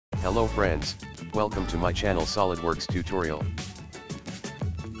Hello friends, welcome to my channel SolidWorks tutorial.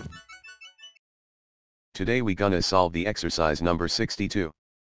 Today we gonna solve the exercise number 62.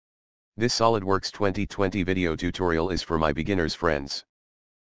 This SolidWorks 2020 video tutorial is for my beginners friends.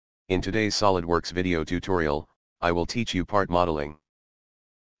 In today's SolidWorks video tutorial, I will teach you part modeling.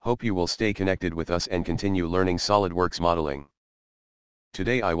 Hope you will stay connected with us and continue learning SolidWorks modeling.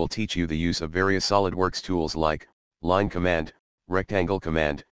 Today I will teach you the use of various SolidWorks tools like line command, rectangle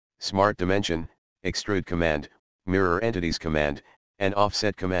command, smart dimension, extrude command, mirror entities command, and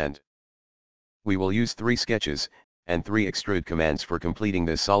offset command. We will use 3 sketches and 3 extrude commands for completing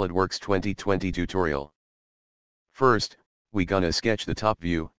this SolidWorks 2020 tutorial. First, we gonna sketch the top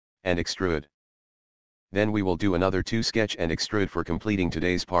view and extrude. Then we will do another 2 sketch and extrude for completing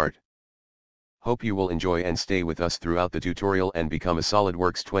today's part. Hope you will enjoy and stay with us throughout the tutorial and become a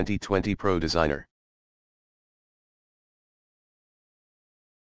SolidWorks 2020 Pro designer.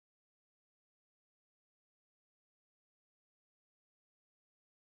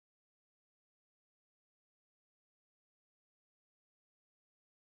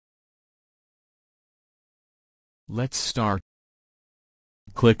 Let's start.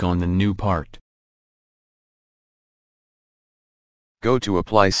 Click on the new part. Go to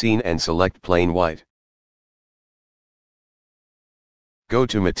Apply Scene and select Plain White. Go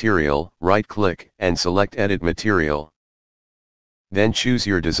to Material, right-click, and select Edit Material. Then choose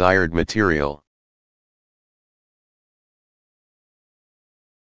your desired material.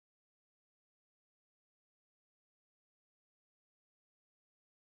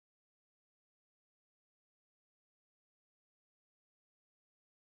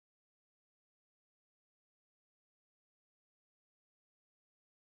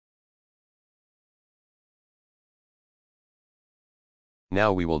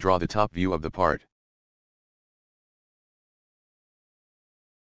 Now we will draw the top view of the part.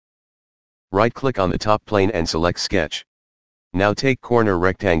 Right-click on the top plane and select Sketch. Now take corner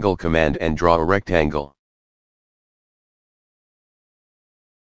rectangle command and draw a rectangle.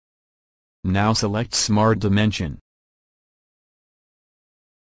 Now select Smart Dimension.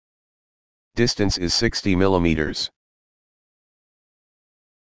 Distance is 60 millimeters.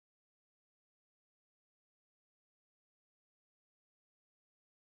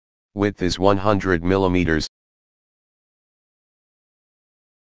 Width is 100 millimeters.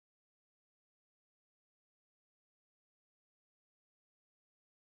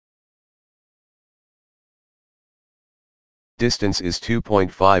 Distance is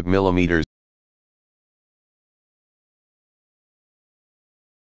 2.5 millimeters.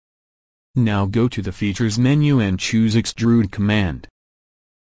 Now go to the Features menu and choose Extrude command.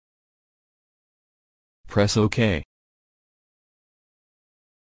 Press OK.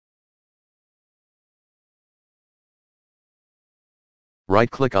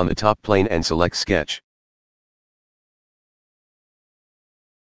 Right-click on the top plane and select Sketch.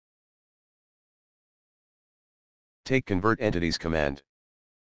 Take Convert Entities command.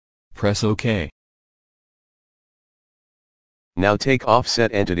 Press OK. Now take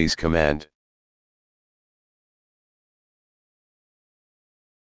Offset Entities command.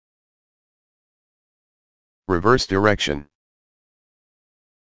 Reverse direction.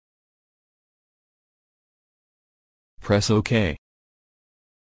 Press OK.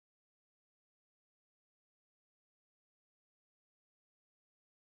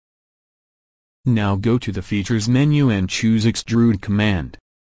 Now go to the Features menu and choose Extrude command.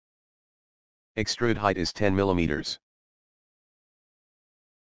 Extrude height is 10 millimeters.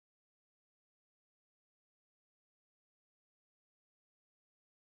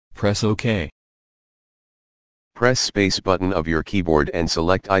 Press OK. Press space button of your keyboard and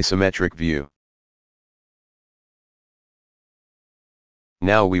select isometric view.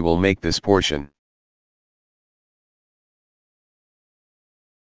 Now we will make this portion.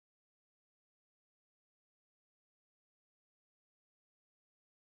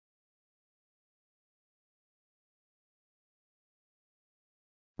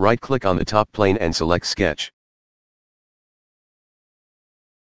 Right-click on the top plane and select Sketch.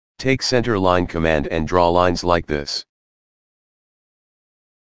 Take Center Line command and draw lines like this.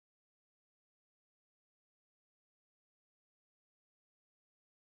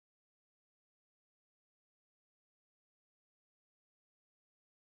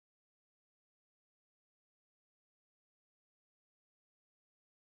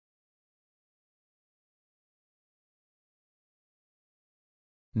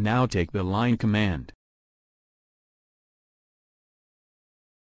 Now take the Line command.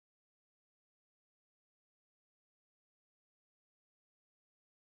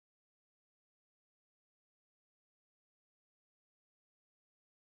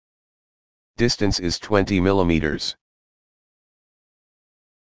 Distance is 20 millimeters.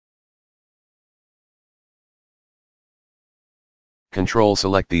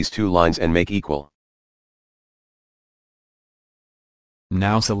 Select these two lines and make equal.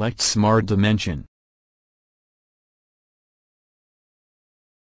 Now select Smart Dimension.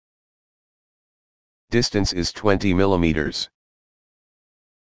 Distance is 20 millimeters.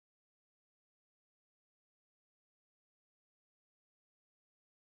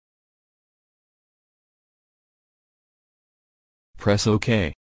 Press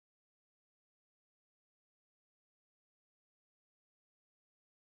OK.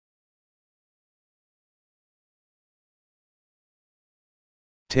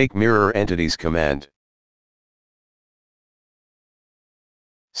 Take Mirror Entities command.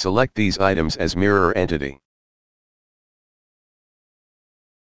 Select these items as mirror entity.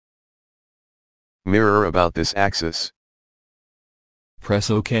 Mirror about this axis. Press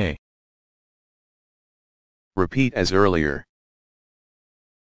OK. Repeat as earlier.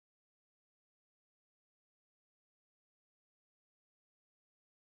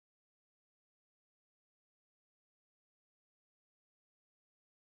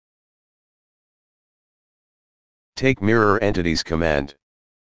 Take Mirror Entities command.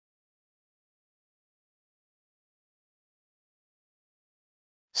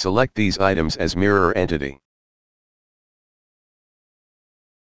 Select these items as mirror entity.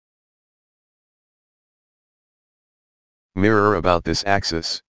 Mirror about this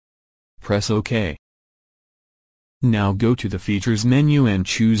axis. Press OK. Now go to the Features menu and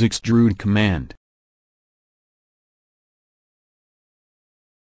choose Extrude command.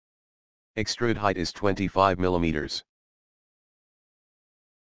 Extrude height is 25 millimeters.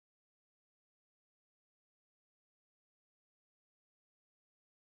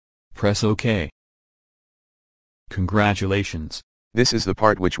 Press OK. Congratulations. This is the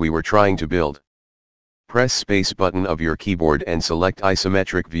part which we were trying to build. Press space button of your keyboard and select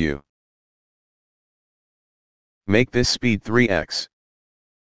isometric view. Make this speed 3x.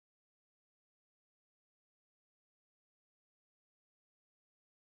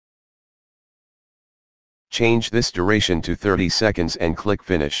 Change this duration to 30 seconds and click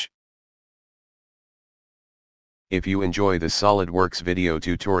Finish. If you enjoy the SolidWorks video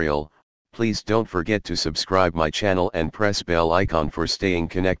tutorial, please don't forget to subscribe my channel and press bell icon for staying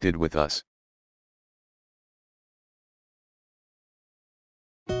connected with us.